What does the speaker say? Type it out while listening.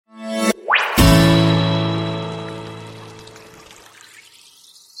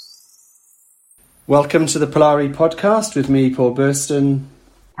Welcome to the Polari podcast with me, Paul Burston.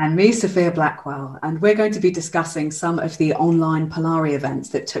 And me, Sophia Blackwell. And we're going to be discussing some of the online Polari events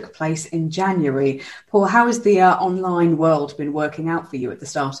that took place in January. Paul, how has the online world been working out for you at the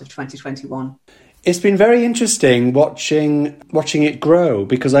start of 2021? It's been very interesting watching it grow,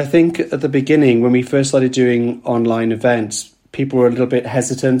 because I think at the beginning, when we first started doing online events, people were a little bit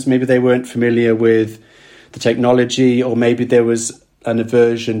hesitant. Maybe they weren't familiar with the technology, or maybe there was an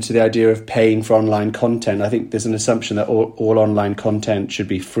aversion to the idea of paying for online content. I think there's an assumption that all online content should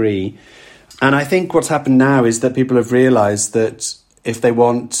be free. And I think what's happened now is that people have realised that if they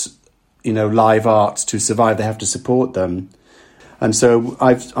want, live art to survive, they have to support them. And so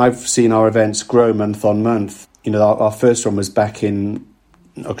I've seen our events grow month on month. Our first one was back in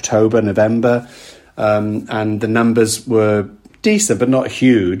October, November, and the numbers were decent, but not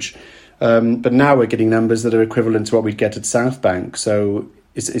huge. But now we're getting numbers that are equivalent to what we'd get at South Bank. So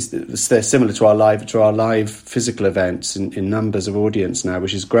they're similar to our live physical events in numbers of audience now,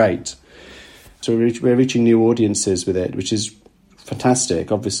 which is great. So we're reaching new audiences with it, which is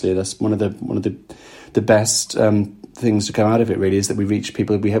fantastic. Obviously, that's one of the best things to come out of it. Really, is that we reach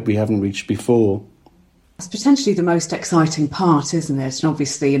people that we haven't reached before. It's potentially the most exciting part, isn't it? And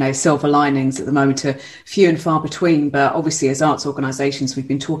obviously, silver linings at the moment are few and far between. But obviously, as arts organisations, we've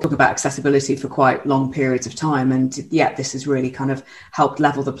been talking about accessibility for quite long periods of time. And yet this has really kind of helped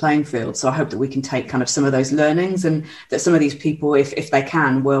level the playing field. So I hope that we can take kind of some of those learnings, and that some of these people, if they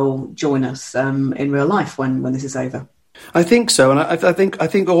can, will join us in real life when this is over. I think so. And I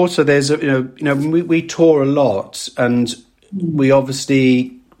think also there's, we tour a lot, and we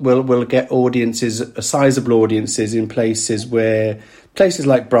obviously We'll get audiences, sizable audiences in places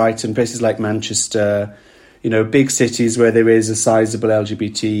like Brighton, places like Manchester, big cities where there is a sizable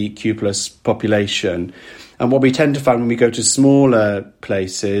LGBTQ plus population. And what we tend to find when we go to smaller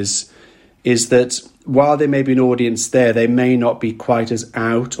places is that while there may be an audience there, they may not be quite as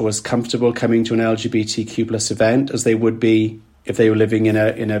out or as comfortable coming to an LGBTQ plus event as they would be if they were living in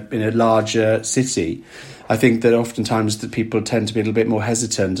a larger city. I think that oftentimes the people tend to be a little bit more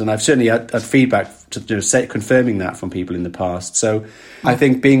hesitant, and I've certainly had feedback confirming that from people in the past. So I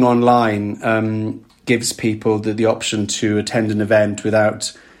think being online gives people the option to attend an event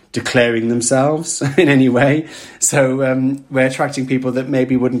without declaring themselves in any way. So we're attracting people that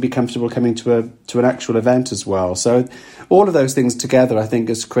maybe wouldn't be comfortable coming to an actual event as well. So all of those things together, I think,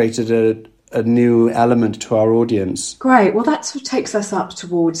 has created a new element to our audience. Great. Well, that sort of takes us up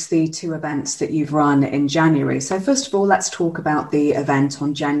towards the two events that you've run in January. So first of all, let's talk about the event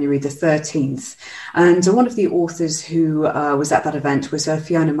on January the 13th. And one of the authors who was at that event was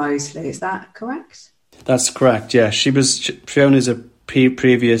Fiona Mozley. Is that correct? That's correct, yeah. Fiona's a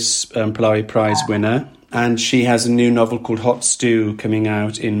previous Polari Prize winner, and she has a new novel called Hot Stew coming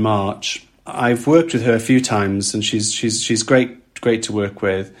out in March. I've worked with her a few times, and she's great to work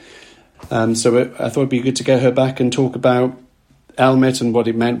with. So I thought it'd be good to get her back and talk about Elmet and what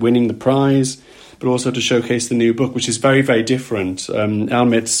it meant winning the prize, but also to showcase the new book, which is very, very different.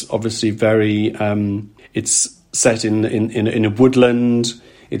 Elmet's obviously very, it's set in a woodland.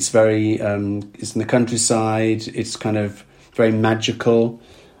 It's very, it's in the countryside. It's kind of very magical.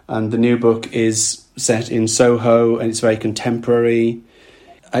 And the new book is set in Soho, and it's very contemporary.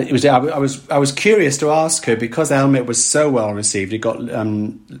 I was curious to ask her, because Elmet was so well received. It got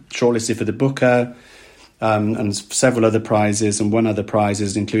shortlisted for the Booker and several other prizes, and won other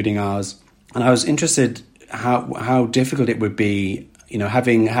prizes, including ours. And I was interested how difficult it would be,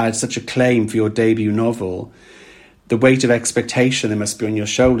 having had such acclaim for your debut novel. The weight of expectation there must be on your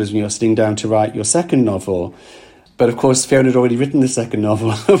shoulders when you're sitting down to write your second novel. But of course, Fiona had already written the second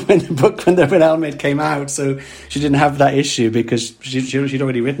novel when Elmet came out, so she didn't have that issue, because she'd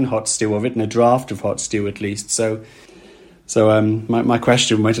already written Hot Stew, or written a draft of Hot Stew at least. So my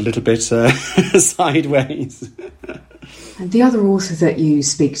question went a little bit sideways. And the other author that you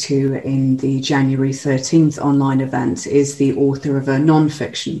speak to in the January 13th online event is the author of a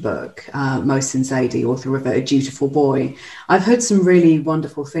non-fiction book, Mohsin Zaidi, author of A Dutiful Boy. I've heard some really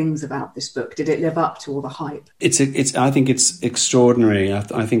wonderful things about this book. Did it live up to all the hype? I think it's extraordinary.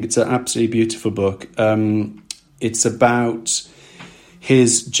 I think it's an absolutely beautiful book. It's about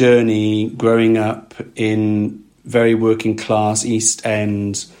his journey growing up in very working class East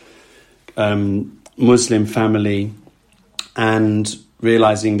End Muslim family, and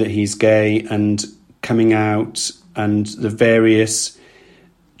realising that he's gay, and coming out, and the various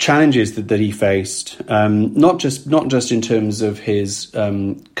challenges that he faced, not just in terms of his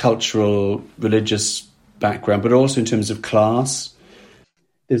cultural, religious background, but also in terms of class.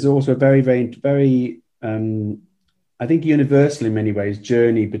 There's also a very, very, very I think, universal in many ways,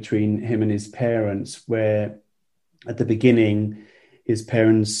 journey between him and his parents, where at the beginning, his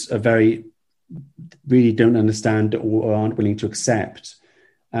parents are really don't understand or aren't willing to accept.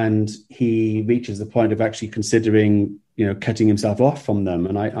 And he reaches the point of actually considering, cutting himself off from them.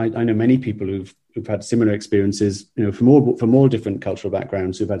 And I know many people who've had similar experiences, from all different cultural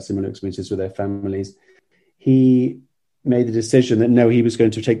backgrounds, who've had similar experiences with their families. He made the decision that no, he was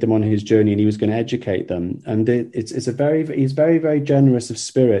going to take them on his journey and he was going to educate them. And he's very, very generous of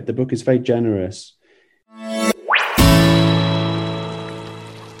spirit. The book is very generous.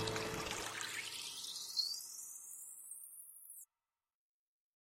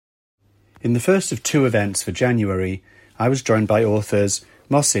 In the first of two events for January, I was joined by authors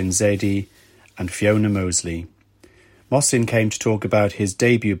Mohsin, Zaidi and Fiona Mozley. Mohsin came to talk about his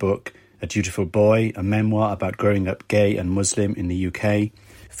debut book, A Dutiful Boy, a memoir about growing up gay and Muslim in the UK.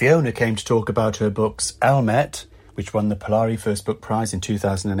 Fiona came to talk about her books Elmet, which won the Polari First Book Prize in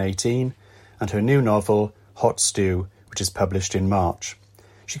 2018, and her new novel, Hot Stew, which is published in March.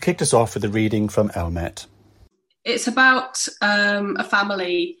 She kicked us off with a reading from Elmet. It's about a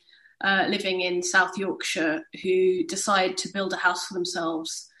family living in South Yorkshire who decide to build a house for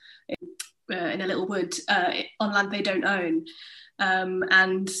themselves in a little wood on land they don't own.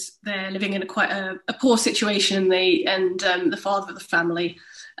 And they're living in quite a poor situation. The father of the family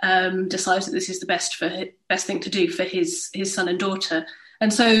decides that this is the best thing to do for his son and daughter.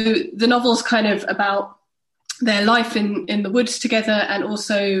 And so the novel's kind of about their life in the woods together, and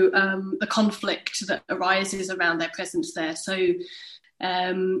also the conflict that arises around their presence there. So,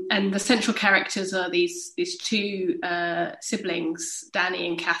 and the central characters are these two siblings, Danny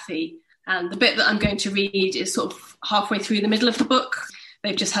and Kathy. And the bit that I'm going to read is sort of halfway through the middle of the book.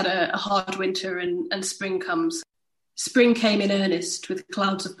 They've just had a hard winter and spring comes. Spring came in earnest with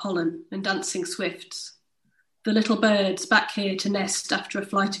clouds of pollen and dancing swifts. The little birds, back here to nest after a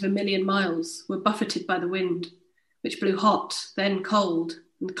flight of 1,000,000 miles, were buffeted by the wind, which blew hot, then cold,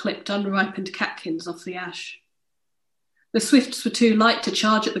 and clipped unripened catkins off the ash. The swifts were too light to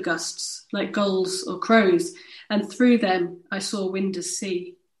charge at the gusts, like gulls or crows, and through them I saw wind as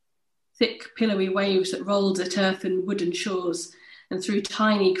sea. Thick, pillowy waves that rolled at earth and wooden shores, and through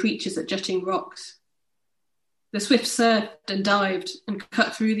tiny creatures at jutting rocks. The swift surfed and dived and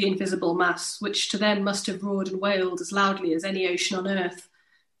cut through the invisible mass, which to them must have roared and wailed as loudly as any ocean on earth,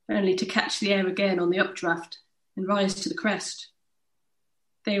 only to catch the air again on the updraft and rise to the crest.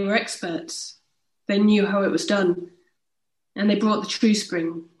 They were experts. They knew how it was done. And they brought the true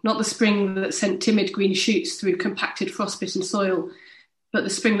spring, not the spring that sent timid green shoots through compacted frostbitten soil, but the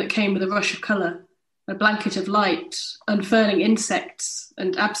spring that came with a rush of colour, a blanket of light, unfurling insects,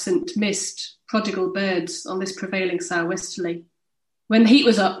 and absent mist, prodigal birds on this prevailing sou'westerly. When the heat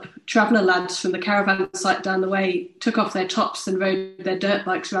was up, traveller lads from the caravan site down the way took off their tops and rode their dirt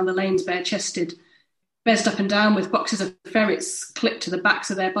bikes around the lanes bare-chested, bezzed up and down with boxes of ferrets clipped to the backs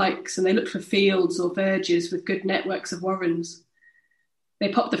of their bikes, and they looked for fields or verges with good networks of warrens. They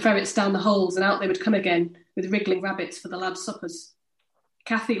popped the ferrets down the holes, and out they would come again with wriggling rabbits for the lads' suppers.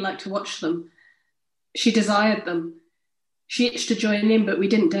 Kathy liked to watch them. She desired them. She itched to join in, but we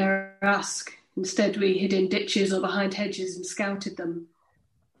didn't dare ask. Instead, we hid in ditches or behind hedges and scouted them.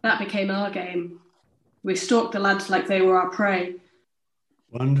 That became our game. We stalked the lads like they were our prey.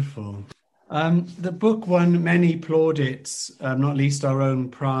 Wonderful. The book won many plaudits, not least our own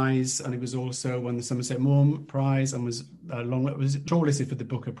prize, and it was also won the Somerset Maugham Prize and was shortlisted for the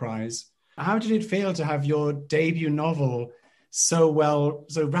Booker Prize. How did it feel to have your debut novel so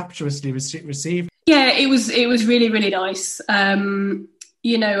rapturously received? Yeah, it was really, really nice. I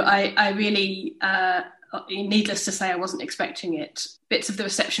really, needless to say, I wasn't expecting it. Bits of the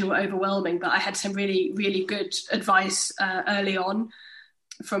reception were overwhelming, but I had some really, really good advice early on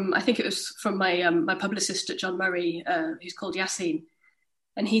from my publicist at John Murray, who's called Yassine.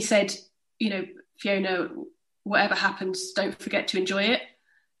 And he said, Fiona, whatever happens, don't forget to enjoy it.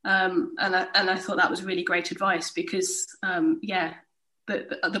 And I thought that was really great advice because,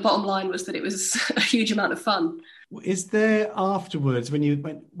 the bottom line was that it was a huge amount of fun. Is there afterwards, when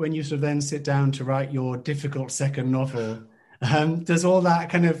you sort of then sit down to write your difficult second novel, does all that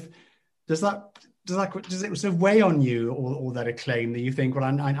kind of does it sort of weigh on you, all that acclaim that you think, well,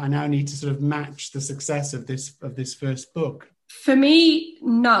 I now need to sort of match the success of this first book? For me,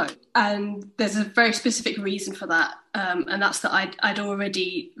 no. And there's a very specific reason for that. And that's that I'd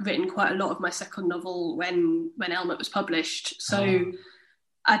already written quite a lot of my second novel when Elmet was published. So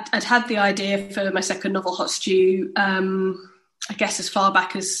I'd had the idea for my second novel, Hot Stew, I guess as far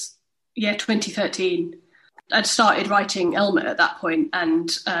back as 2013. I'd started writing Elmet at that point, and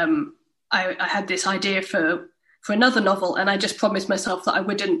I had this idea for for another novel, and I just promised myself that I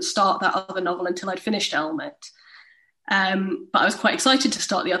wouldn't start that other novel until I'd finished Elmet. But I was quite excited to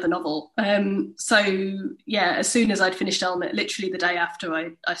start the other novel. So yeah, as soon as I'd finished Elmet, literally the day after,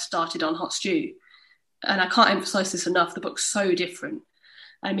 I started on Hot Stew. And I can't emphasize this enough, the book's so different.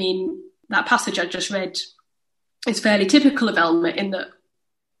 I mean, that passage I just read is fairly typical of Elmet in that,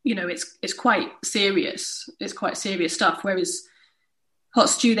 you know, it's quite serious. It's quite serious stuff. Whereas Hot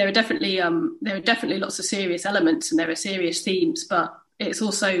Stew, there are definitely lots of serious elements and there are serious themes, but it's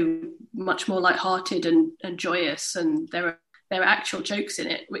also much more lighthearted and joyous, and there are actual jokes in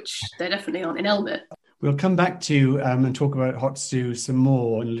it, which there definitely aren't in Elmet. We'll come back to and talk about Hot Stew some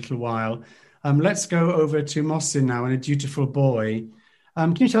more in a little while. Let's go over to Mohsin now and A Dutiful Boy.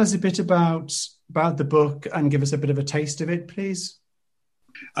 Can you tell us a bit about the book and give us a bit of a taste of it, please?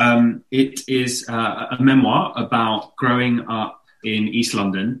 It is a memoir about growing up in East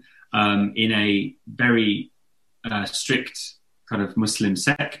London in a very strict kind of Muslim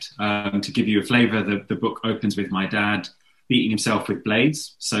sect. To give you a flavour, the book opens with my dad beating himself with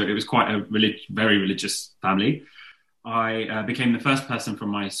blades. So it was quite a very religious family. I became the first person from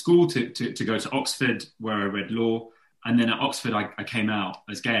my school to go to Oxford, where I read law. And then at Oxford, I came out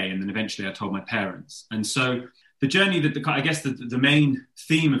as gay, and then eventually I told my parents. And so the journey I guess the main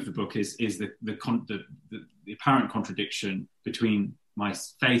theme of the book is the apparent contradiction between my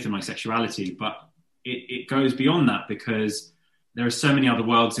faith and my sexuality, but it goes beyond that because there are so many other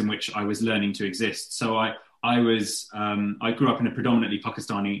worlds in which I was learning to exist. So I grew up in a predominantly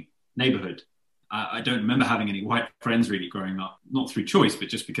Pakistani neighborhood. I don't remember having any white friends really growing up, not through choice, but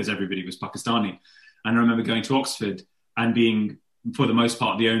just because everybody was Pakistani. And I remember going to Oxford and being, for the most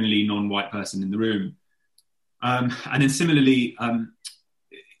part, the only non-white person in the room. And then similarly,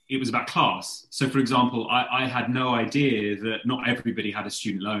 it was about class. So, for example, I had no idea that not everybody had a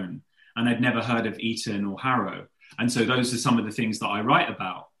student loan, and I'd never heard of Eton or Harrow. And so those are some of the things that I write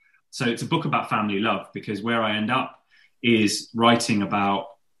about. So it's a book about family love, because where I end up is writing about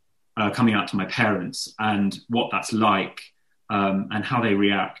coming out to my parents and what that's like, and how they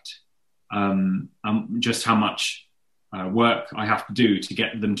react, and just how much work I have to do to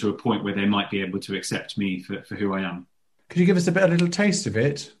get them to a point where they might be able to accept me for who I am. Could you give us a little taste of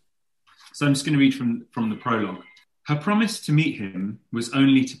it? So I'm just going to read from the prologue. Her promise to meet him was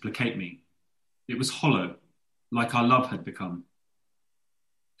only to placate me. It was hollow, like our love had become.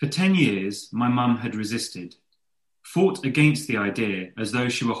 For 10 years, my mum had resisted, fought against the idea as though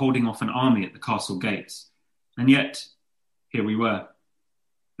she were holding off an army at the castle gates. And yet, here we were.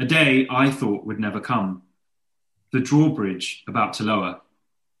 A day I thought would never come. The drawbridge about to lower.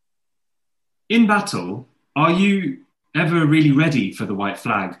 In battle, are you ever really ready for the white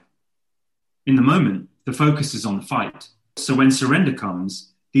flag? In the moment, the focus is on the fight. So when surrender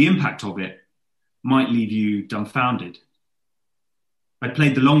comes, the impact of it might leave you dumbfounded. I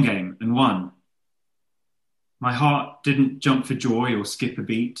played the long game and won. My heart didn't jump for joy or skip a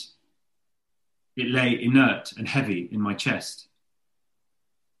beat. It lay inert and heavy in my chest.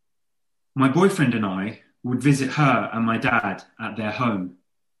 My boyfriend and I would visit her and my dad at their home,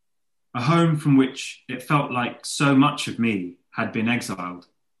 a home from which it felt like so much of me had been exiled.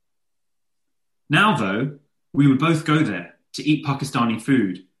 Now, though, we would both go there to eat Pakistani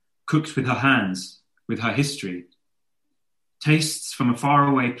food, cooked with her hands, with her history. Tastes from a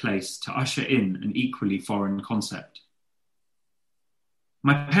faraway place to usher in an equally foreign concept.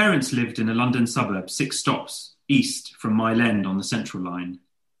 My parents lived in a London suburb 6 stops east from Mile End on the Central Line.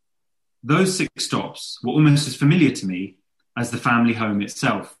 Those 6 stops were almost as familiar to me as the family home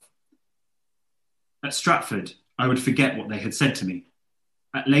itself. At Stratford, I would forget what they had said to me.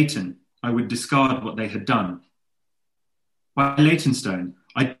 At Leighton, I would discard what they had done. By Leytonstone,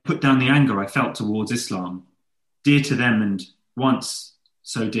 I'd put down the anger I felt towards Islam, dear to them and once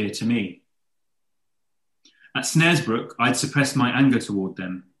so dear to me. At Snaresbrook, I'd suppressed my anger toward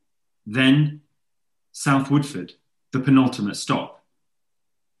them. Then, South Woodford, the penultimate stop.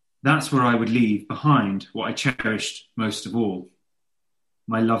 That's where I would leave behind what I cherished most of all,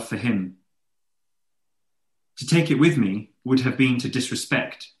 my love for him. To take it with me would have been to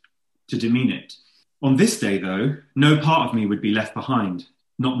disrespect, to demean it. On this day, though, no part of me would be left behind,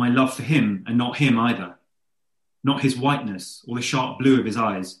 not my love for him and not him either, not his whiteness or the sharp blue of his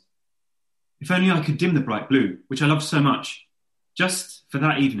eyes. If only I could dim the bright blue, which I loved so much, just for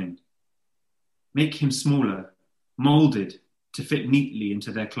that evening. Make him smaller, moulded to fit neatly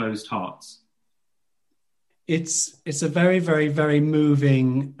into their closed hearts. It's a very, very, very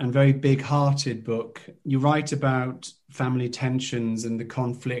moving and very big-hearted book. You write about family tensions and the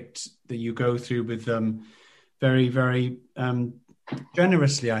conflict that you go through with them. Very, very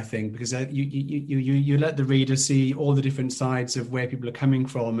generously, I think, because you let the reader see all the different sides of where people are coming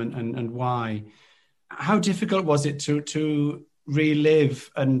from and why. How difficult was it to relive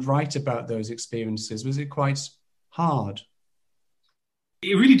and write about those experiences? Was it quite hard?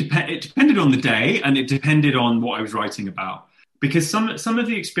 It really it depended on the day, and it depended on what I was writing about. Because some of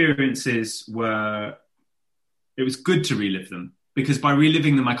the experiences were, it was good to relive them, because by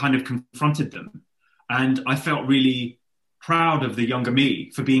reliving them, I kind of confronted them, and I felt really proud of the younger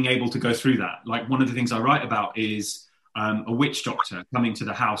me for being able to go through that. Like, one of the things I write about is a witch doctor coming to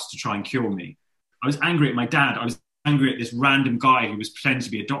the house to try and cure me. I was angry at my dad. I was angry at this random guy who was pretending to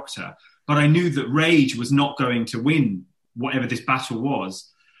be a doctor, but I knew that rage was not going to win whatever this battle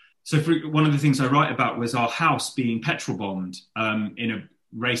was. So one of the things I write about was our house being petrol bombed in a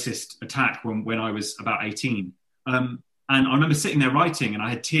racist attack when I was about 18. And I remember sitting there writing, and I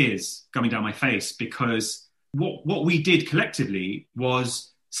had tears coming down my face, because what we did collectively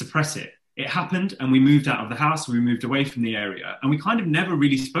was suppress it. It happened, and we moved out of the house, we moved away from the area, and we kind of never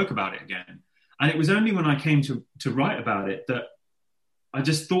really spoke about it again. And it was only when I came to write about it that I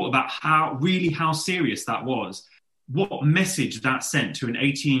just thought about how serious that was. What message that sent to an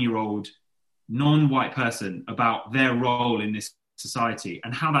 18-year-old non-white person about their role in this society,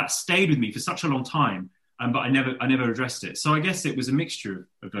 and how that stayed with me for such a long time. But I never addressed it. So I guess it was a mixture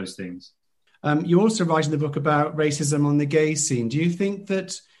of those things. You also write in the book about racism on the gay scene. Do you think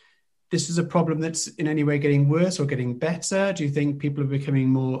that this is a problem that's in any way getting worse or getting better? Do you think people are becoming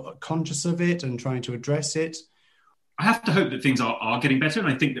more conscious of it and trying to address it? I have to hope that things are getting better, and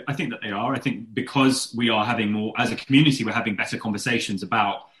I think that they are. I think because we are having more, as a community, we're having better conversations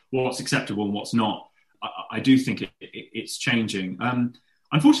about what's acceptable and what's not. I do think it's changing.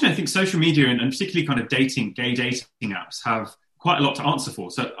 Unfortunately, I think social media and particularly kind of gay dating apps have quite a lot to answer for.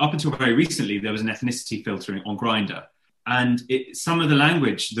 So up until very recently, there was an ethnicity filtering on Grindr, and some of the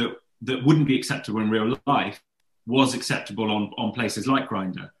language that wouldn't be acceptable in real life was acceptable on places like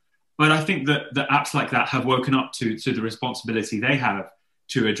Grindr. But I think that apps like that have woken up to the responsibility they have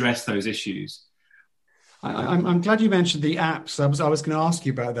to address those issues. I'm glad you mentioned the apps. I was going to ask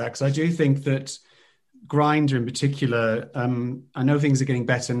you about that, because I do think that Grindr in particular, I know things are getting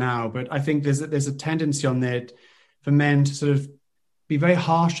better now, but I think there's a tendency on there for men to sort of be very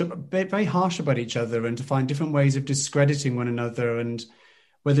harsh about each other, and to find different ways of discrediting one another, and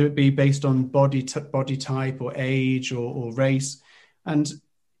whether it be based on body type or age or race. And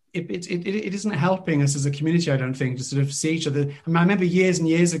it isn't helping us as a community, I don't think, to sort of see each other. I mean, I remember years and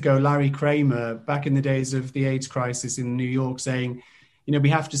years ago, Larry Kramer, back in the days of the AIDS crisis in New York, saying, we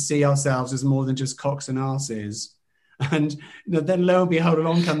have to see ourselves as more than just cocks and arses. And then lo and behold,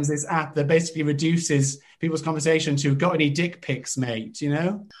 along comes this app that basically reduces people's conversation to, got any dick pics, mate,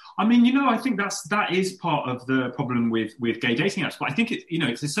 I mean, I think that is part of the problem with gay dating apps. But I think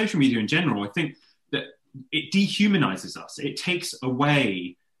it's the social media in general. I think that it dehumanizes us. It takes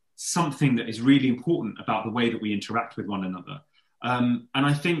away something that is really important about the way that we interact with one another. And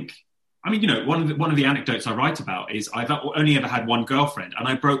I think, one of the anecdotes I write about is I've only ever had one girlfriend, and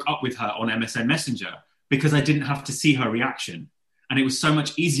I broke up with her on MSN Messenger because I didn't have to see her reaction. And it was so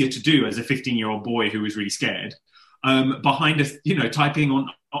much easier to do as a 15-year-old boy who was really scared behind typing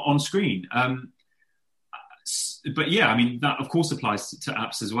on screen. But yeah, that of course applies to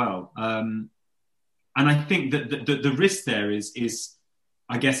apps as well. And I think that the risk there is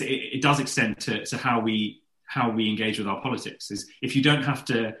I guess it does extend to how we engage with our politics. Is if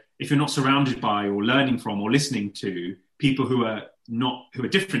you're not surrounded by or learning from or listening to people who are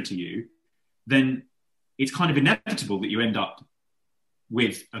different to you, then it's kind of inevitable that you end up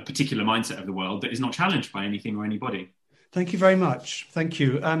with a particular mindset of the world that is not challenged by anything or anybody. Thank you very much. Thank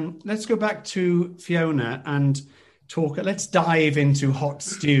you. Let's go back to Fiona and talk. Let's dive into Hot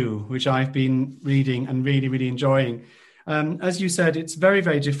Stew, which I've been reading and really, really enjoying. As you said, it's very,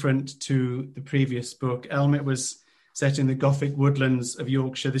 very different to the previous book. Elmet was set in the Gothic woodlands of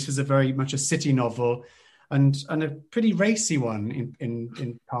Yorkshire. This is very much a city novel, and a pretty racy one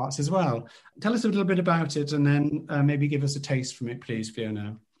in parts as well. Tell us a little bit about it, and then maybe give us a taste from it, please,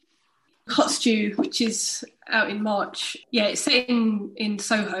 Fiona. Hot Stew, which is out in March. Yeah, it's set in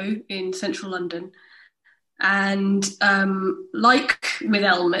Soho in central London. And like with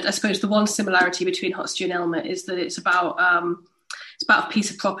Elmet, I suppose the one similarity between Hot Stew and Elmet is that it's about a piece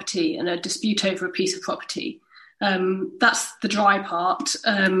of property and a dispute over a piece of property. That's the dry part.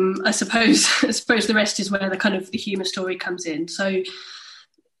 I suppose the rest is where the humour story comes in. So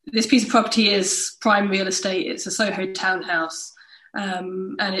this piece of property is prime real estate. It's a Soho townhouse,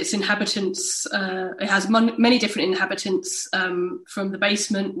 and its inhabitants. It has many different inhabitants, from the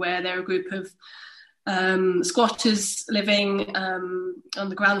basement, where they're a group of Squatters living on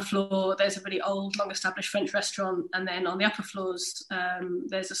the ground floor. There's a really old, long-established French restaurant, and then on the upper floors,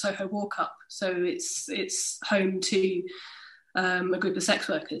 there's a Soho walk-up. So it's home to a group of sex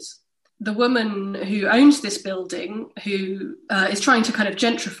workers. The woman who owns this building, who is trying to kind of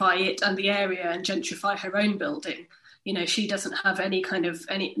gentrify it and the area and gentrify her own building, she doesn't have any connection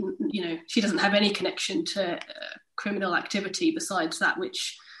to criminal activity besides that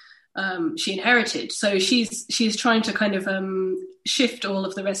which she inherited. So she's trying to kind of shift all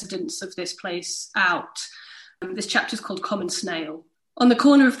of the residents of this place out. This chapter is called Common Snail. On the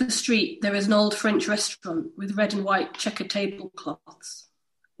corner of the street, there is an old French restaurant with red and white checkered tablecloths.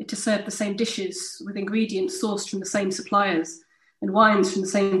 It has served the same dishes with ingredients sourced from the same suppliers and wines from the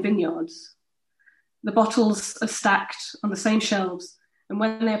same vineyards. The bottles are stacked on the same shelves, and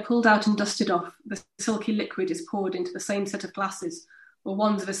when they are pulled out and dusted off, the silky liquid is poured into the same set of glasses, or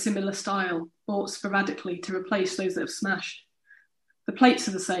ones of a similar style, bought sporadically to replace those that have smashed. The plates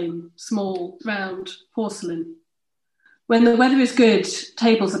are the same, small, round, porcelain. When the weather is good,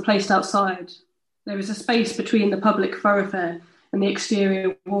 tables are placed outside. There is a space between the public thoroughfare and the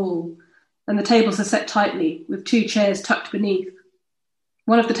exterior wall, and the tables are set tightly, with 2 chairs tucked beneath.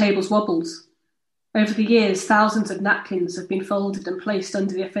 One of the tables wobbles. Over the years, thousands of napkins have been folded and placed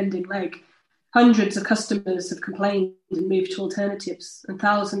under the offending leg. Hundreds of customers have complained and moved to alternatives, and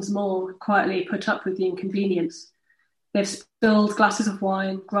thousands more have quietly put up with the inconvenience. They've spilled glasses of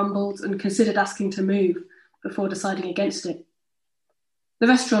wine, grumbled, and considered asking to move before deciding against it. The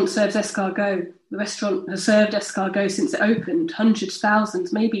restaurant serves escargot. The restaurant has served escargot since it opened. Hundreds,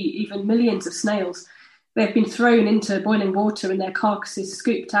 thousands, maybe even millions of snails. They have been thrown into boiling water and their carcasses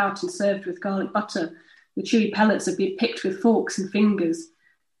scooped out and served with garlic butter. The chewy pellets have been picked with forks and fingers,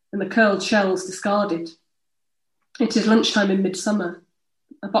 and the curled shells discarded. It is lunchtime in midsummer.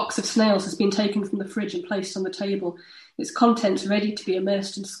 A box of snails has been taken from the fridge and placed on the table, its contents ready to be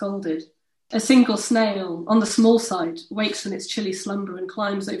immersed and scalded. A single snail, on the small side, wakes from its chilly slumber and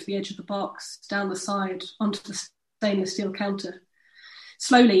climbs over the edge of the box, down the side, onto the stainless steel counter.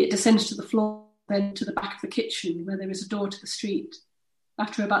 Slowly, it descends to the floor, then to the back of the kitchen, where there is a door to the street.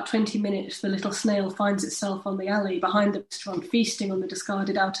 After about 20 minutes, the little snail finds itself on the alley behind the restaurant, feasting on the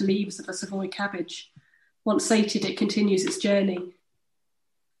discarded outer leaves of a Savoy cabbage. Once sated, it continues its journey.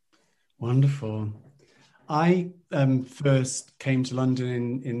 Wonderful. I first came to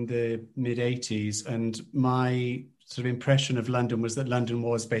London in the mid-80s, and my sort of impression of London was that London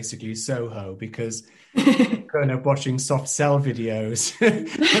was basically Soho, because growing up watching soft cell videos,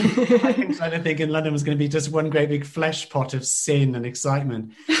 I think trying to think in London was going to be just one great big flesh pot of sin and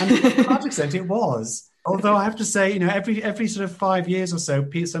excitement. And to a large extent it was. Although I have to say, every sort of 5 years or so,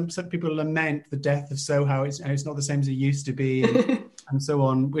 some people lament the death of Soho. It's not the same as it used to be, and so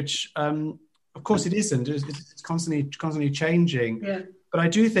on, which... of course, it isn't. It's constantly changing. Yeah. But I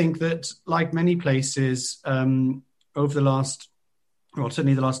do think that, like many places over the last,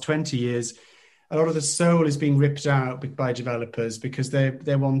 certainly the last 20 years, a lot of the soul is being ripped out by developers because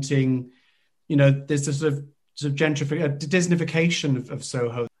they're wanting, there's a sort of Disneyfication of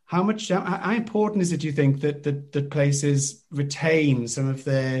Soho. How important is it, do you think, that places retain some of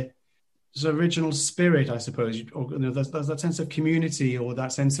their sort of original spirit, I suppose, or that sense of community or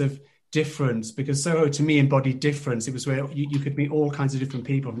that sense of difference? Because Soho to me embodied difference. It was where you could meet all kinds of different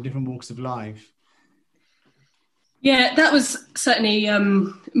people from different walks of life. Yeah, that was certainly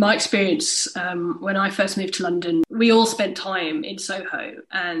my experience when I first moved to London. We all spent time in Soho,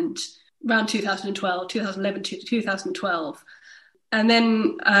 and around 2011 to 2012. And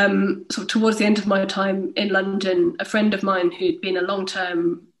then sort of towards the end of my time in London, a friend of mine who'd been a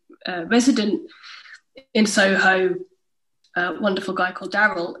long-term resident in Soho, a wonderful guy called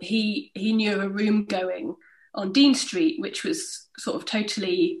Daryl, he knew of a room going on Dean Street, which was sort of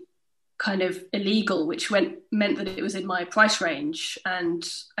totally kind of illegal, which meant that it was in my price range. And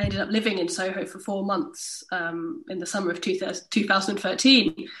I ended up living in Soho for 4 months in the summer of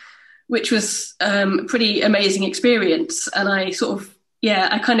 2013, which was a pretty amazing experience. And I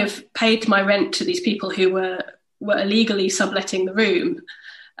kind of paid my rent to these people who were illegally subletting the room.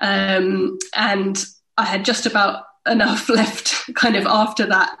 And I had just about enough left kind of after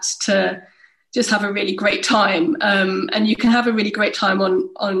that to just have a really great time. And you can have a really great time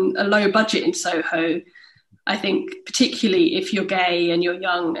on a low budget in Soho, I think, particularly if you're gay and you're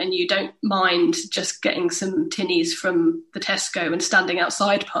young and you don't mind just getting some tinnies from the Tesco and standing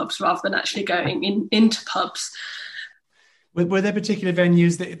outside pubs rather than actually going into pubs. Were there particular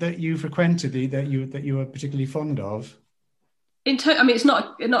venues that you frequented that you were particularly fond of? It's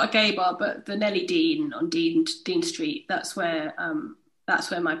not a gay bar, but the Nellie Dean on Dean Street. That's where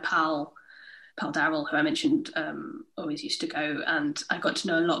my pal pal Daryl, who I mentioned, always used to go, and I got to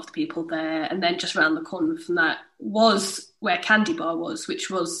know a lot of the people there. And then just around the corner from that was where Candy Bar was, which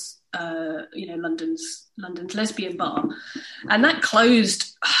was London's lesbian bar, and that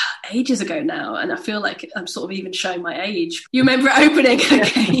closed ages ago now. And I feel like I'm sort of even showing my age. You remember it opening?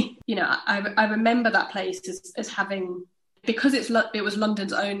 Okay. I remember that place as having, because it was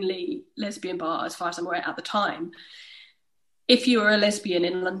London's only lesbian bar, as far as I'm aware at the time. If you were a lesbian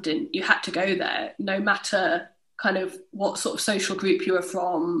in London, you had to go there, no matter kind of what sort of social group you were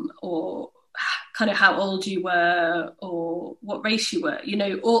from, or kind of how old you were, or what race you were.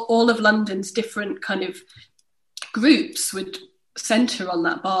 All of London's different kind of groups would centre on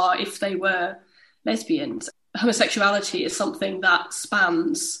that bar if they were lesbians. Homosexuality is something that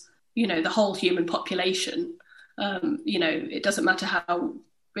spans, the whole human population. It doesn't matter how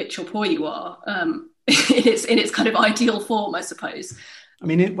rich or poor you are. In its kind of ideal form, I suppose. I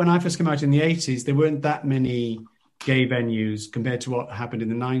mean, when I first came out in the 80s, there weren't that many gay venues compared to what happened in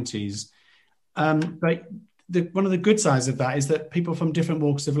the 90s. But one of the good sides of that is that people from different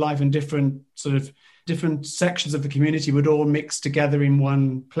walks of life and different sections of the community would all mix together in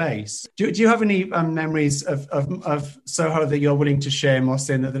one place. Do you have any memories of Soho that you're willing to share,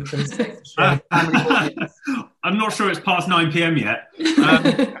 Mohsin? I'm not sure it's past 9 p.m. yet.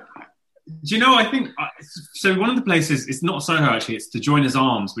 Do you know, I think, so one of the places, it's not Soho actually, it's the Joiners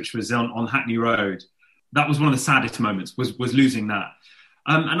Arms, which was on Hackney Road. That was one of the saddest moments, was losing that.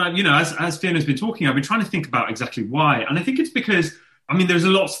 And I, as Fiona's been talking, I've been trying to think about exactly why. And I think it's because, there's a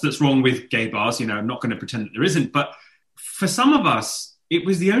lot that's wrong with gay bars, I'm not going to pretend that there isn't. But for some of us, it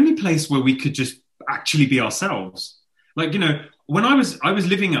was the only place where we could just actually be ourselves. Like, when I was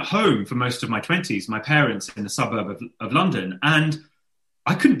living at home for most of my 20s, my parents in a suburb of London, and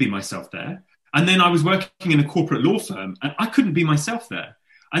I couldn't be myself there. And then I was working in a corporate law firm and I couldn't be myself there.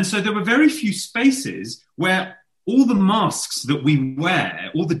 And so there were very few spaces where all the masks that we wear,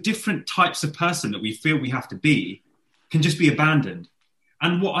 all the different types of person that we feel we have to be, can just be abandoned.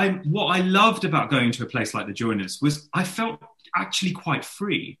 And what I loved about going to a place like the Joiners was I felt actually quite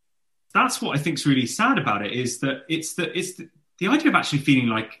free. That's what I think is really sad about it, is that it's the idea of actually feeling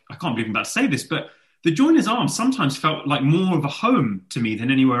like, I can't believe I'm about to say this, but the Joiners Arms sometimes felt like more of a home to me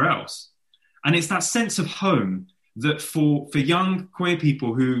than anywhere else. And it's that sense of home that for young queer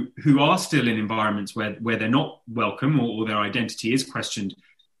people who are still in environments where they're not welcome or their identity is questioned,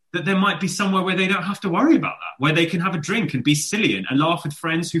 that there might be somewhere where they don't have to worry about that, where they can have a drink and be silly and laugh with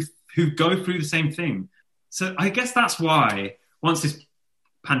friends who go through the same thing. So I guess that's why, once this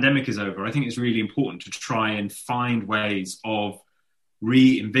pandemic is over, I think it's really important to try and find ways of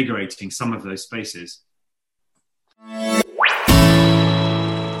reinvigorating some of those spaces.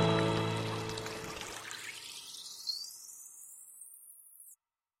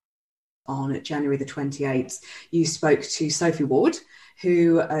 On January the 28th, you spoke to Sophie Ward,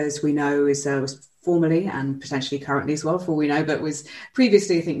 who, as we know, was formerly and potentially currently as well, for all we know, but was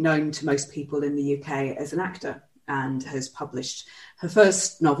previously, I think, known to most people in the UK as an actor, and has published her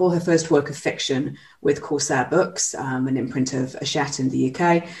first novel, her first work of fiction with Corsair Books, an imprint of Hachette in the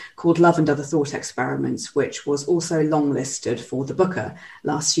UK, called Love and Other Thought Experiments, which was also longlisted for the Booker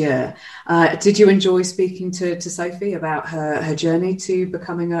last year. Did you enjoy speaking to Sophie about her journey to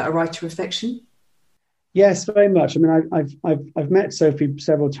becoming a writer of fiction? Yes, very much. I mean, I've met Sophie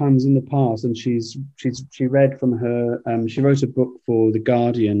several times in the past, and she read from her. She wrote a book for The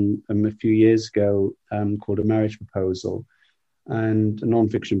Guardian a few years ago called A Marriage Proposal, and a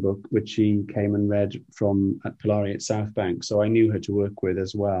non-fiction book which she came and read from at Polari at South Bank. So I knew her to work with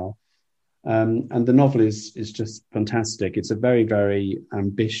as well. And the novel is just fantastic. It's a very, very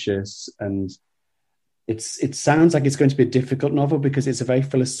ambitious, and it sounds like it's going to be a difficult novel because it's a very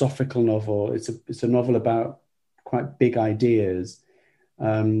philosophical novel. It's a novel about quite big ideas,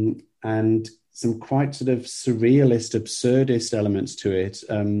 and some quite sort of surrealist, absurdist elements to it.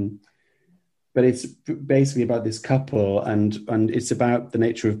 But it's basically about this couple, and it's about the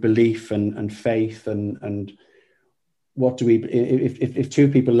nature of belief and faith and what do we, if two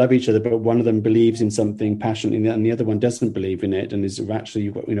people love each other, but one of them believes in something passionately and the other one doesn't believe in it, and is actually,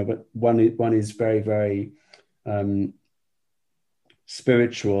 but one is very, very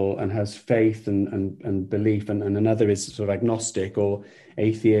spiritual and has faith and belief, and another is sort of agnostic or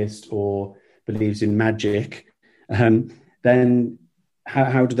atheist or believes in magic, then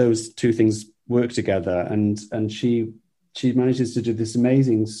how do those two things work together? And she manages to do this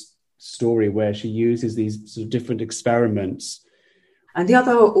amazing story where she uses these sort of different experiments And the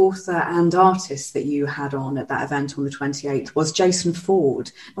other author and artist that you had on at that event on the 28th was Jason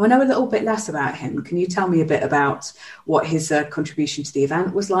Ford. Now, I know a little bit less about him. Can you tell me a bit about what his contribution to the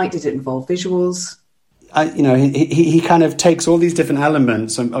event was like? Did it involve visuals? He kind of takes all these different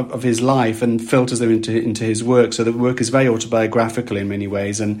elements of his life and filters them into his work. So the work is very autobiographical in many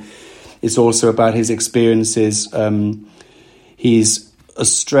ways, and it's also about his experiences. He's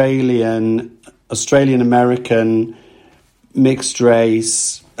Australian-American, mixed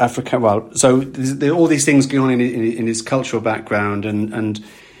race, African. Well, so there are all these things going on in his cultural background, and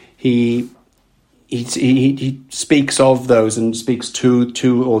he speaks of those and speaks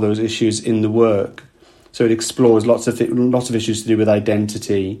to all those issues in the work. So it explores lots of issues to do with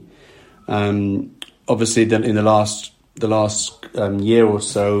identity. Obviously, then in the last year or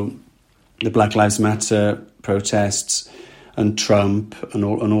so, the Black Lives Matter protests and Trump and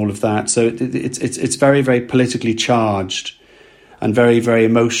all of that. So it's very, very politically charged and very, very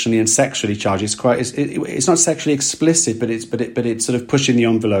emotionally and sexually charged. It's not sexually explicit, but it's sort of pushing the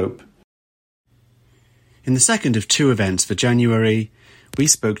envelope. In the second of two events for January, we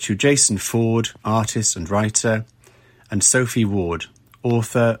spoke to Jason Ford, artist and writer, and Sophie Ward,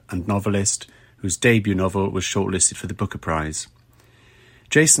 author and novelist, whose debut novel was shortlisted for the Booker Prize.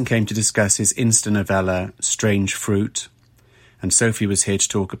 Jason came to discuss his Insta novella, Strange Fruit, and Sophie was here to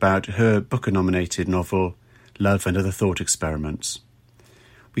talk about her Booker-nominated novel, Love and Other Thought Experiments.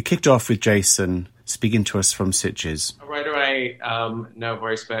 We kicked off with Jason speaking to us from Sitges. A writer I know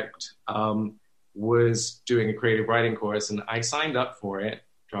very respect was doing a creative writing course, and I signed up for it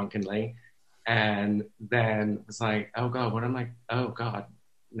drunkenly, and then was like, oh God,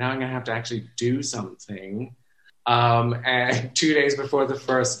 now I'm going to have to actually do something. And 2 days before the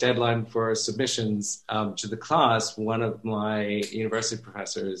first deadline for submissions to the class, one of my university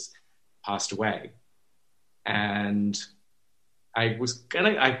professors passed away. And I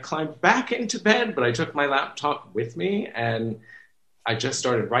climbed back into bed, but I took my laptop with me and I just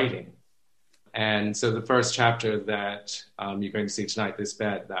started writing. And so the first chapter that you're going to see tonight, This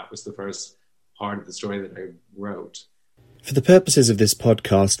Bed, that was the first part of the story that I wrote. For the purposes of this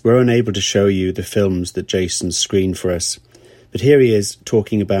podcast, we're unable to show you the films that Jason screened for us, but here he is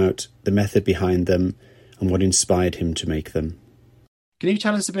talking about the method behind them and what inspired him to make them. Can you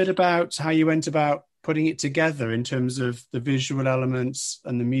tell us a bit about how you went about putting it together in terms of the visual elements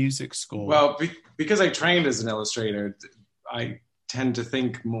and the music score? Well, because I trained as an illustrator, I tend to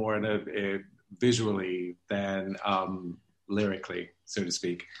think more visually than lyrically, so to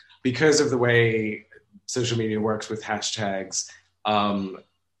speak. Because of the way social media works with hashtags,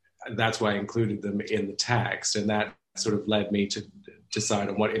 that's why I included them in the text, and that sort of led me to decide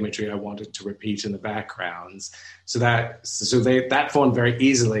on what imagery I wanted to repeat in the backgrounds. So that formed very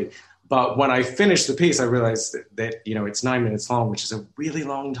easily. But when I finished the piece, I realized that it's 9 minutes long, which is a really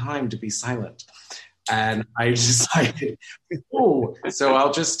long time to be silent. And I decided, so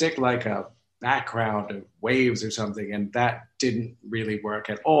I'll just stick like a background of waves or something, and that didn't really work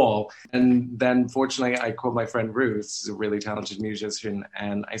at all. And then fortunately I called my friend Ruth, who's a really talented musician,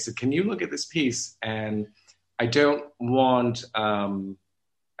 and I said, can you look at this piece? And I don't want a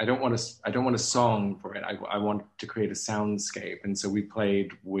song for it. I want to create a soundscape. And so we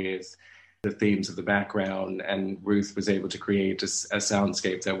played with the themes of the background, and Ruth was able to create a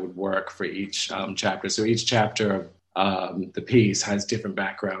soundscape that would work for each chapter. So each chapter of the piece has different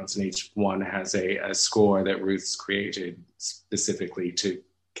backgrounds, and each one has a score that Ruth's created specifically to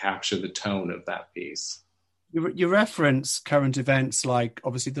capture the tone of that piece. You reference current events like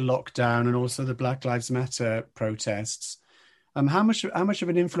obviously the lockdown and also the Black Lives Matter protests. How much of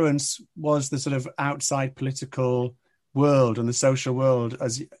an influence was the sort of outside political world and the social world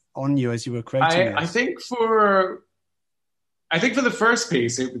on you as you were creating it? I think for the first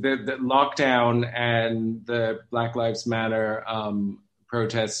piece, the lockdown and the Black Lives Matter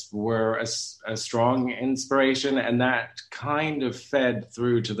protests were a strong inspiration, and that kind of fed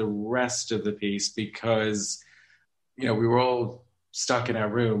through to the rest of the piece because, we were all stuck in our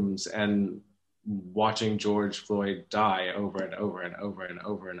rooms and watching George Floyd die over and over and over and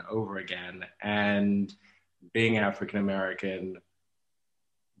over and over again, and being African American,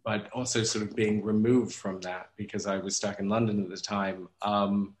 but also sort of being removed from that because I was stuck in London at the time,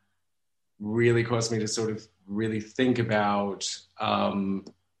 really caused me to sort of really think about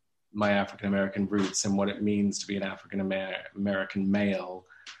my African American roots and what it means to be an African American male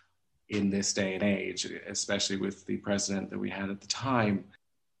in this day and age, especially with the president that we had at the time.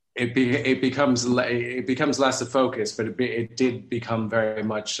 It becomes less a focus, but it did become very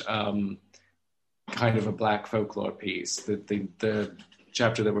much kind of a Black folklore piece. The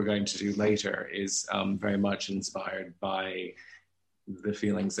chapter that we're going to do later is very much inspired by the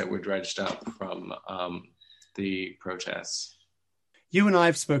feelings that were dredged up from the protests. You and I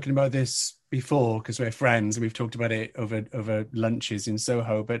have spoken about this before because we're friends and we've talked about it over lunches in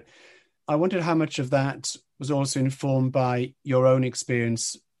Soho, but I wondered how much of that was also informed by your own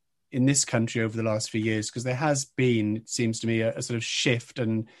experience in this country over the last few years, because there has been, it seems to me, a sort of shift,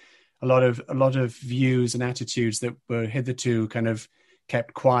 and a lot of views and attitudes that were hitherto kind of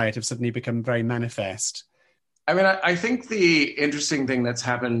kept quiet have suddenly become very manifest. I mean, I think the interesting thing that's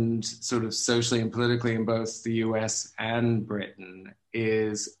happened sort of socially and politically in both the US and Britain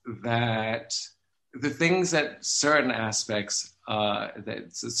is that the things that certain aspects, that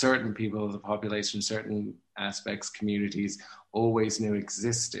certain people of the population, certain aspects, communities always knew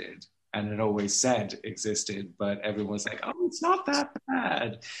existed and had always said existed, but everyone's like, oh, it's not that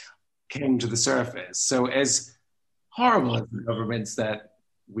bad, came to the surface. So as horrible as the governments that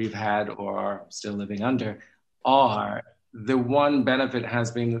we've had or are still living under are, the one benefit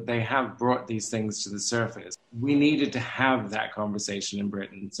has been that they have brought these things to the surface. We needed to have that conversation in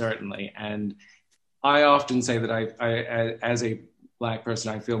Britain, certainly. And I often say that I as a Black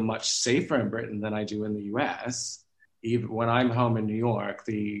person, I feel much safer in Britain than I do in the US. Even when I'm home in New York,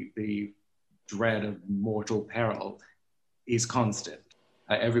 the dread of mortal peril is constant.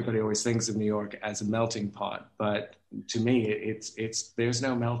 Everybody always thinks of New York as a melting pot, but to me, it's there's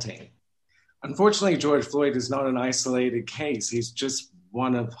no melting. Unfortunately, George Floyd is not an isolated case. He's just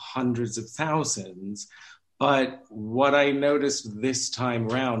one of hundreds of thousands. But what I noticed this time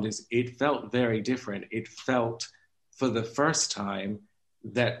round is it felt very different. It felt for the first time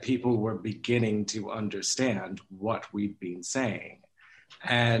that people were beginning to understand what we'd been saying.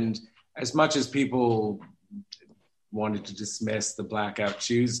 And as much as people wanted to dismiss the Blackout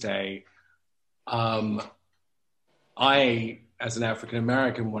Tuesday, I, as an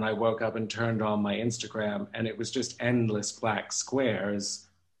African-American, when I woke up and turned on my Instagram and it was just endless black squares,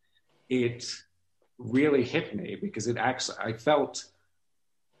 it really hit me because it actually, I felt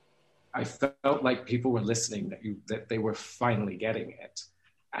like people were listening, that they were finally getting it.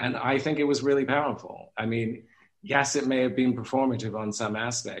 And I think it was really powerful. I mean, yes, it may have been performative on some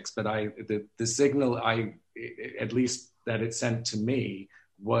aspects, but the signal at least that it sent to me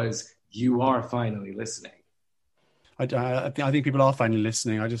was, you are finally listening. I think people are finally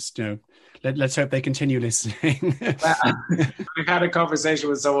listening. I just, let's hope they continue listening. We've had a conversation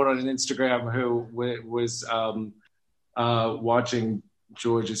with someone on Instagram who was watching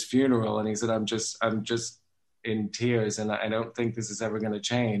George's funeral, and he said, I'm just in tears, and I don't think this is ever going to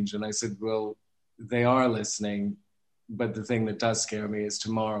change. And I said, well, they are listening, but the thing that does scare me is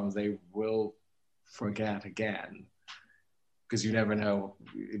tomorrow they will forget again. Because you never know,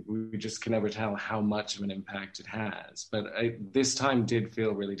 we just can never tell how much of an impact it has. But this time did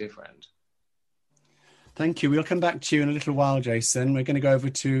feel really different. Thank you. We'll come back to you in a little while, Jason. We're going to go over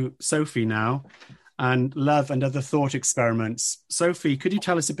to Sophie now, and Love and Other Thought Experiments. Sophie, could you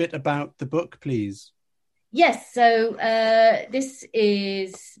tell us a bit about the book, please? Yes, so this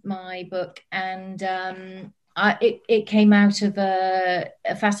is my book, and it came out of a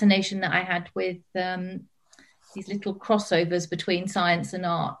fascination that I had with these little crossovers between science and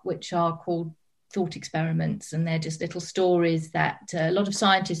art, which are called thought experiments. And they're just little stories that a lot of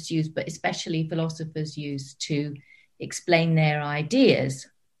scientists use, but especially philosophers use to explain their ideas.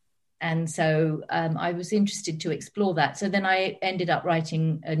 And so I was interested to explore that. So then I ended up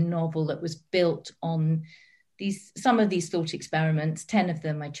writing a novel that was built on some of these thought experiments, 10 of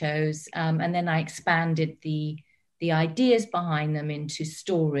them I chose. And then I expanded the ideas behind them into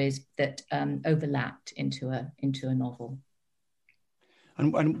stories that overlapped into a novel.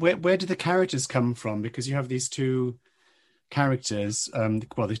 And where do the characters come from? Because you have these two characters,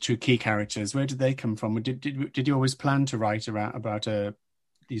 the two key characters. Where did they come from? Did you always plan to write about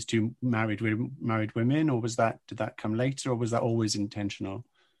these two married women, or did that come later, or was that always intentional?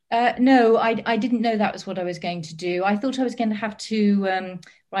 No, I didn't know that was what I was going to do. I thought I was going to have to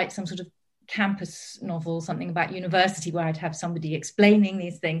write some sort of campus novel, something about university, where I'd have somebody explaining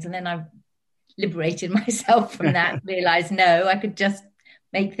these things, and then I liberated myself from that. Realized no, I could just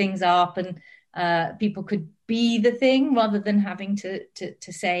make things up, and people could be the thing rather than having to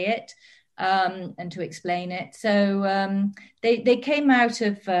say it and to explain it. So they came out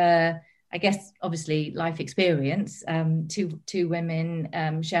of I guess obviously life experience, two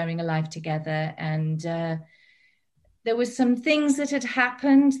women sharing a life together, and there were some things that had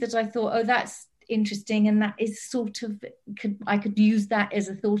happened that I thought, oh, that's interesting. And that is sort of, I could use that as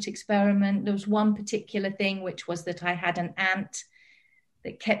a thought experiment. There was one particular thing, which was that I had an ant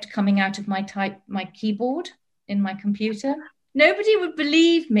that kept coming out of my keyboard in my computer. nobody would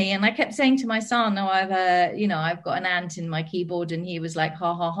believe me. And I kept saying to my son, "Oh, I've got an ant in my keyboard," and he was like,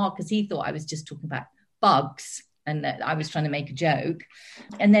 "Ha ha ha," because he thought I was just talking about bugs and that I was trying to make a joke.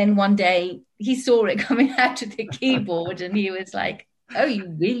 And then one day he saw it coming out of the keyboard, and he was like, "Oh,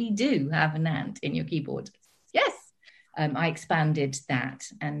 you really do have an ant in your keyboard?" Yes. I expanded that,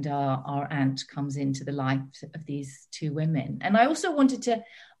 and our aunt comes into the life of these two women. And I also wanted to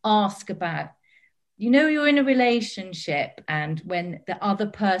ask about, you're in a relationship, and when the other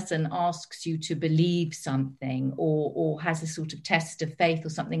person asks you to believe something or has a sort of test of faith or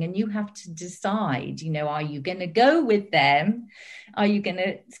something, and you have to decide, are you going to go with them? Are you going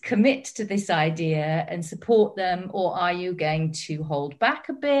to commit to this idea and support them? Or are you going to hold back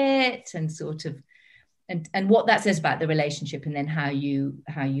a bit and sort of, and what that says about the relationship, and then how you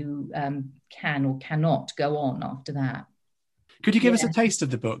can or cannot go on after that. Could you give us a taste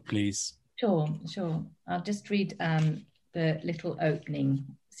of the book, please? Sure. I'll just read the little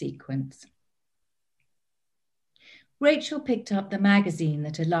opening sequence. Rachel picked up the magazine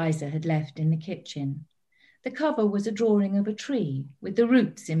that Eliza had left in the kitchen. The cover was a drawing of a tree with the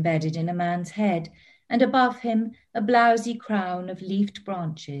roots embedded in a man's head, and above him a blousy crown of leafed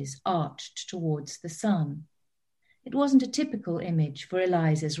branches arched towards the sun. It wasn't a typical image for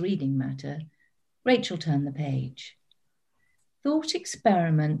Eliza's reading matter. Rachel turned the page. Thought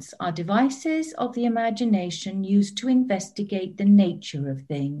experiments are devices of the imagination used to investigate the nature of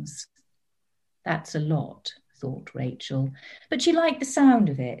things. That's a lot, thought Rachel, but she liked the sound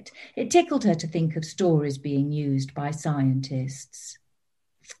of it. It tickled her to think of stories being used by scientists.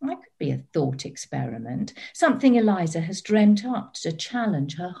 I could be a thought experiment, something Eliza has dreamt up to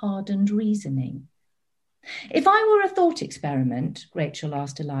challenge her hardened reasoning. If I were a thought experiment, Rachel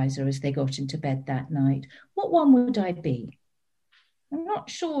asked Eliza as they got into bed that night, what one would I be? I'm not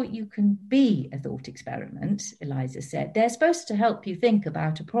sure you can be a thought experiment, Eliza said. They're supposed to help you think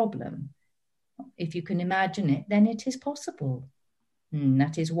about a problem. If you can imagine it, then it is possible.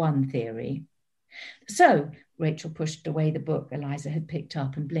 That is one theory. So, Rachel pushed away the book Eliza had picked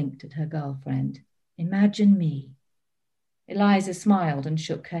up and blinked at her girlfriend. Imagine me. Eliza smiled and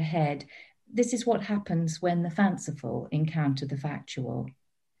shook her head. This is what happens when the fanciful encounter the factual.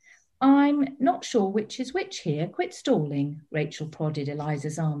 I'm not sure which is which here. Quit stalling, Rachel prodded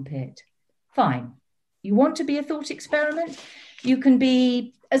Eliza's armpit. Fine. You want to be a thought experiment? You can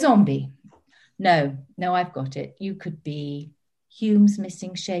be a zombie. No, I've got it. You could be Hume's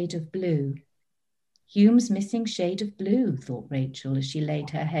missing shade of blue. Hume's missing shade of blue, thought Rachel as she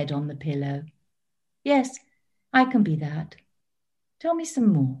laid her head on the pillow. Yes, I can be that. Tell me some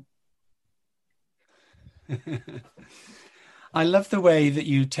more. I love the way that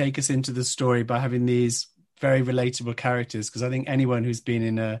you take us into the story by having these very relatable characters, because I think anyone who's been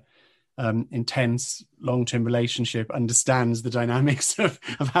in a intense long-term relationship understands the dynamics of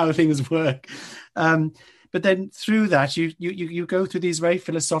how things work. But then through that, you go through these very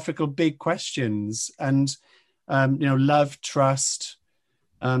philosophical big questions, and love, trust,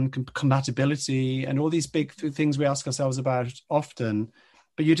 compatibility, and all these big things we ask ourselves about often.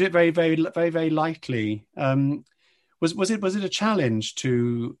 But you do it very, very, very, very lightly. Was it a challenge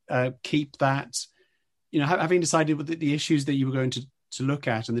to keep that? Having decided what the issues that you were going to look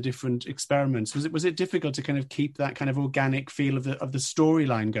at and the different experiments, was it difficult to kind of keep that kind of organic feel of the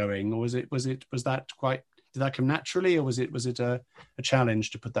storyline going, or was that quite? Did that come naturally, or was it a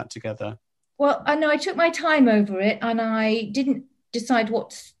challenge to put that together? Well, I know I took my time over it, and I didn't decide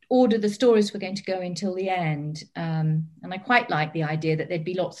what order the stories were going to go until the end. And I quite like the idea that there'd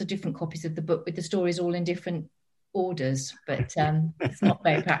be lots of different copies of the book with the stories all in different orders, but it's not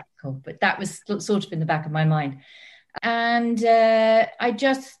very practical. But that was sort of in the back of my mind. And I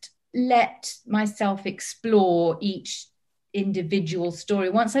just let myself explore each individual story.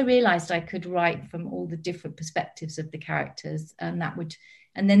 Once I realized I could write from all the different perspectives of the characters,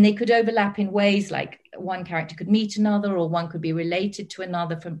 and then they could overlap in ways like one character could meet another, or one could be related to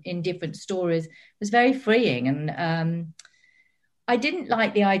another in different stories. It was very freeing. And I didn't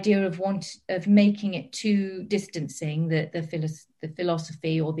like the idea of making it too distancing, the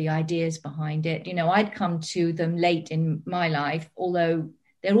philosophy or the ideas behind it. I'd come to them late in my life, although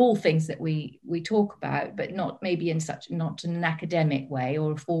they're all things that we talk about, but not maybe not in an academic way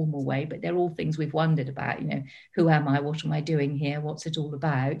or a formal way, but they're all things we've wondered about. Who am I? What am I doing here? What's it all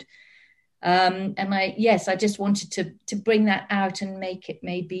about? And I just wanted to bring that out and make it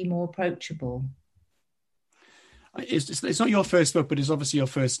maybe more approachable. It's not your first book, but it's obviously your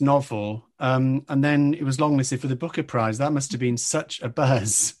first novel. And then it was longlisted for the Booker Prize. That must have been such a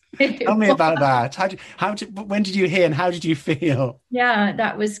buzz. Tell me about that. When did you hear, and how did you feel? Yeah,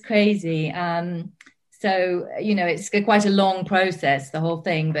 that was crazy. So, it's quite a long process, the whole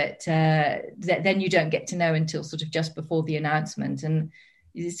thing, but then you don't get to know until sort of just before the announcement. And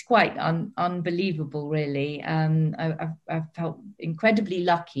it's quite unbelievable, really. I felt incredibly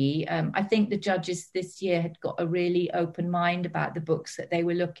lucky. I think the judges this year had got a really open mind about the books that they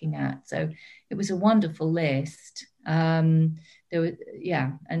were looking at. So it was a wonderful list. And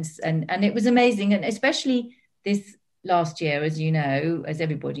it was amazing. And especially this last year, as you know, as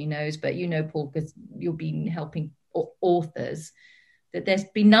everybody knows, but Paul, because you've been helping authors, that there's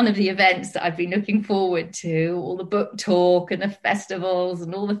been none of the events that I've been looking forward to, all the book talk and the festivals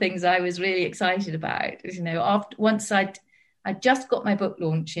and all the things I was really excited about. Once I'd just got my book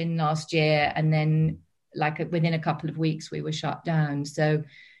launch in last year, and then within a couple of weeks we were shut down. So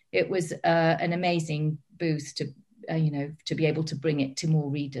it was an amazing boost to be able to bring it to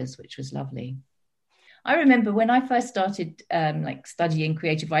more readers, which was lovely. I remember when I first started studying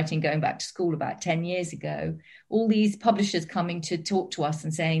creative writing, going back to school about 10 years ago, all these publishers coming to talk to us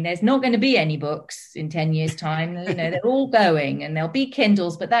and saying there's not going to be any books in 10 years' time. They're all going, and there'll be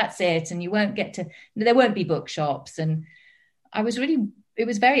Kindles, but that's it. And there won't be bookshops. And it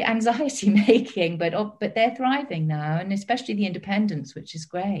was very anxiety making, but they're thriving now, and especially the independents, which is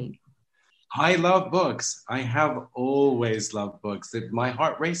great. I love books. I have always loved books. My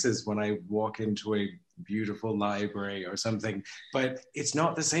heart races when I walk into a beautiful library or something, but it's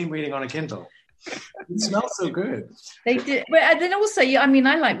not the same reading on a Kindle. It smells so good. They do. But then also, I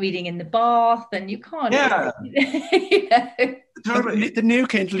like reading in the bath, and you can't. Yeah. Totally. The new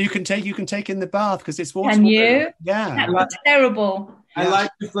Kindle you can take in the bath because it's waterproof. Can you? Yeah. That's terrible. I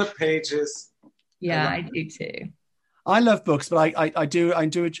like to flip pages. Yeah, I do too. I love books, but I do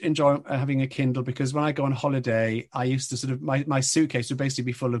enjoy having a Kindle, because when I go on holiday, I used to sort of my suitcase would basically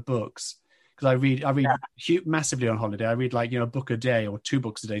be full of books, because I read massively on holiday. I read a book a day or 2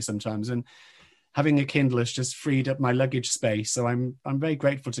 books a day sometimes, and having a Kindle has just freed up my luggage space. So I'm very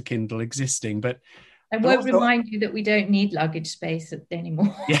grateful to Kindle existing. But I won't remind you that we don't need luggage space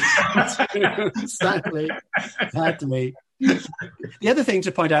anymore. Yeah, exactly. The other thing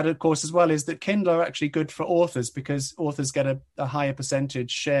to point out, of course, as well, is that Kindle are actually good for authors, because authors get a higher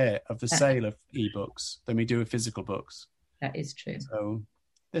percentage share of the sale of ebooks than we do of physical books. That is true. So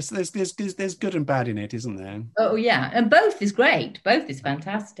there's good and bad in it, isn't there? Oh yeah, and both is great. Both is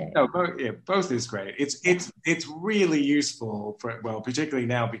fantastic. No, both is great. It's really useful particularly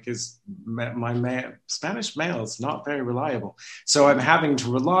now, because my Spanish mail is not very reliable, so I'm having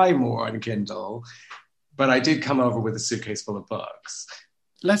to rely more on Kindle. But I did come over with a suitcase full of books.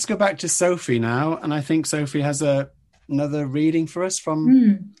 Let's go back to Sophie now. And I think Sophie has another reading for us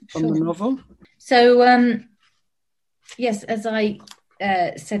from the novel. So, yes, as I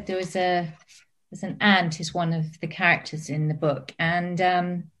said, there's an ant is one of the characters in the book.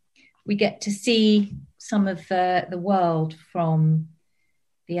 And we get to see some of the world from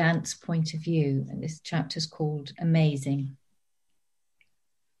the ant's point of view. And this chapter is called Amazing.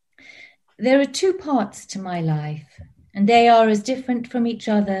 There are 2 parts to my life, and they are as different from each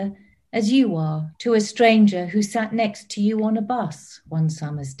other as you are to a stranger who sat next to you on a bus one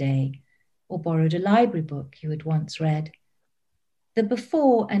summer's day, or borrowed a library book you had once read. The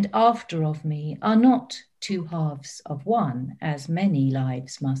before and after of me are not 2 halves of one, as many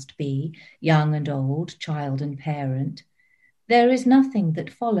lives must be, young and old, child and parent. There is nothing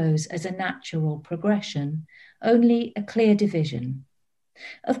that follows as a natural progression, only a clear division.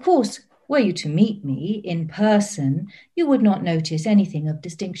 Of course, were you to meet me in person, you would not notice anything of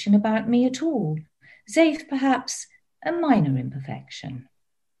distinction about me at all, save perhaps a minor imperfection.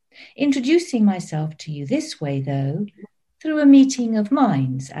 Introducing myself to you this way, though, through a meeting of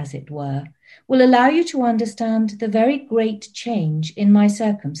minds, as it were, will allow you to understand the very great change in my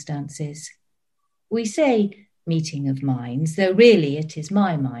circumstances. We say meeting of minds, though really it is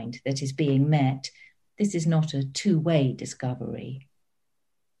my mind that is being met. This is not a 2-way discovery.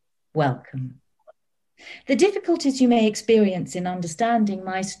 Welcome. The difficulties you may experience in understanding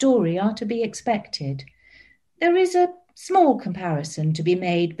my story are to be expected. There is a small comparison to be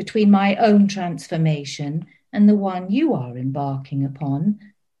made between my own transformation and the one you are embarking upon,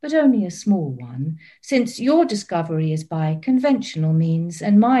 but only a small one, since your discovery is by conventional means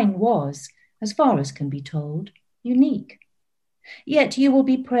and mine was, as far as can be told, unique. Yet you will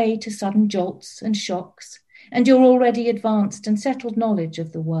be prey to sudden jolts and shocks, and your already advanced and settled knowledge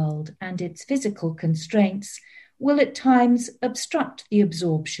of the world and its physical constraints will at times obstruct the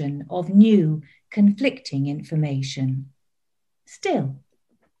absorption of new, conflicting information. Still,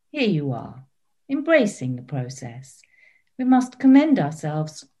 here you are, embracing the process. We must commend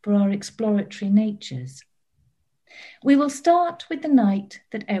ourselves for our exploratory natures. We will start with the night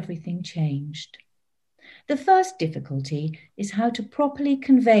that everything changed. The first difficulty is how to properly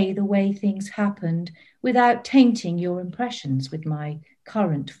convey the way things happened without tainting your impressions with my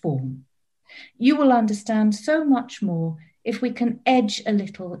current form. You will understand so much more if we can edge a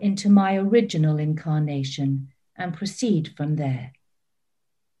little into my original incarnation and proceed from there.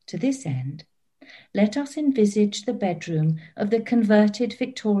 To this end, let us envisage the bedroom of the converted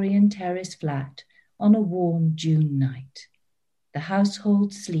Victorian terrace flat on a warm June night. The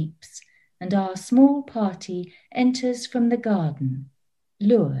household sleeps, and our small party enters from the garden,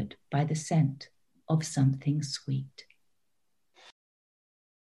 lured by the scent of something sweet.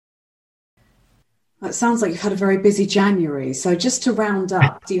 It sounds like you've had a very busy January. So just to round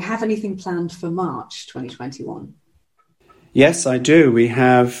up, do you have anything planned for March 2021? Yes, I do. We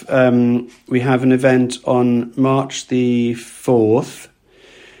have an event on March the 4th,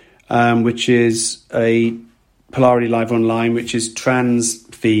 which is a Polarity Live Online, which is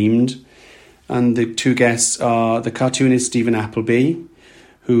trans-themed. And the two guests are the cartoonist Stephen Appleby,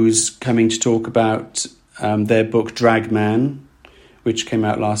 who's coming to talk about their book Drag Man, which came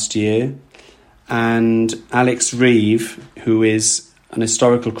out last year, and Alex Reeve, who is an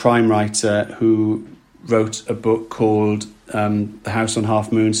historical crime writer who wrote a book called The House on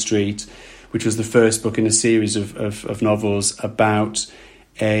Half Moon Street, which was the first book in a series of novels about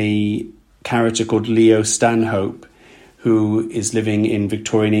a character called Leo Stanhope, who is living in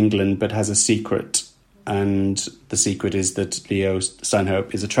Victorian England but has a secret. And the secret is that Leo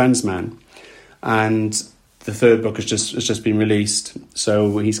Stanhope is a trans man. And the third book has just been released,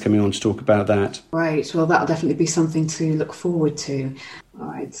 so he's coming on to talk about that. Right, well, that'll definitely be something to look forward to. All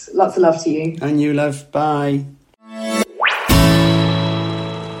right, lots of love to you. And you, love. Bye.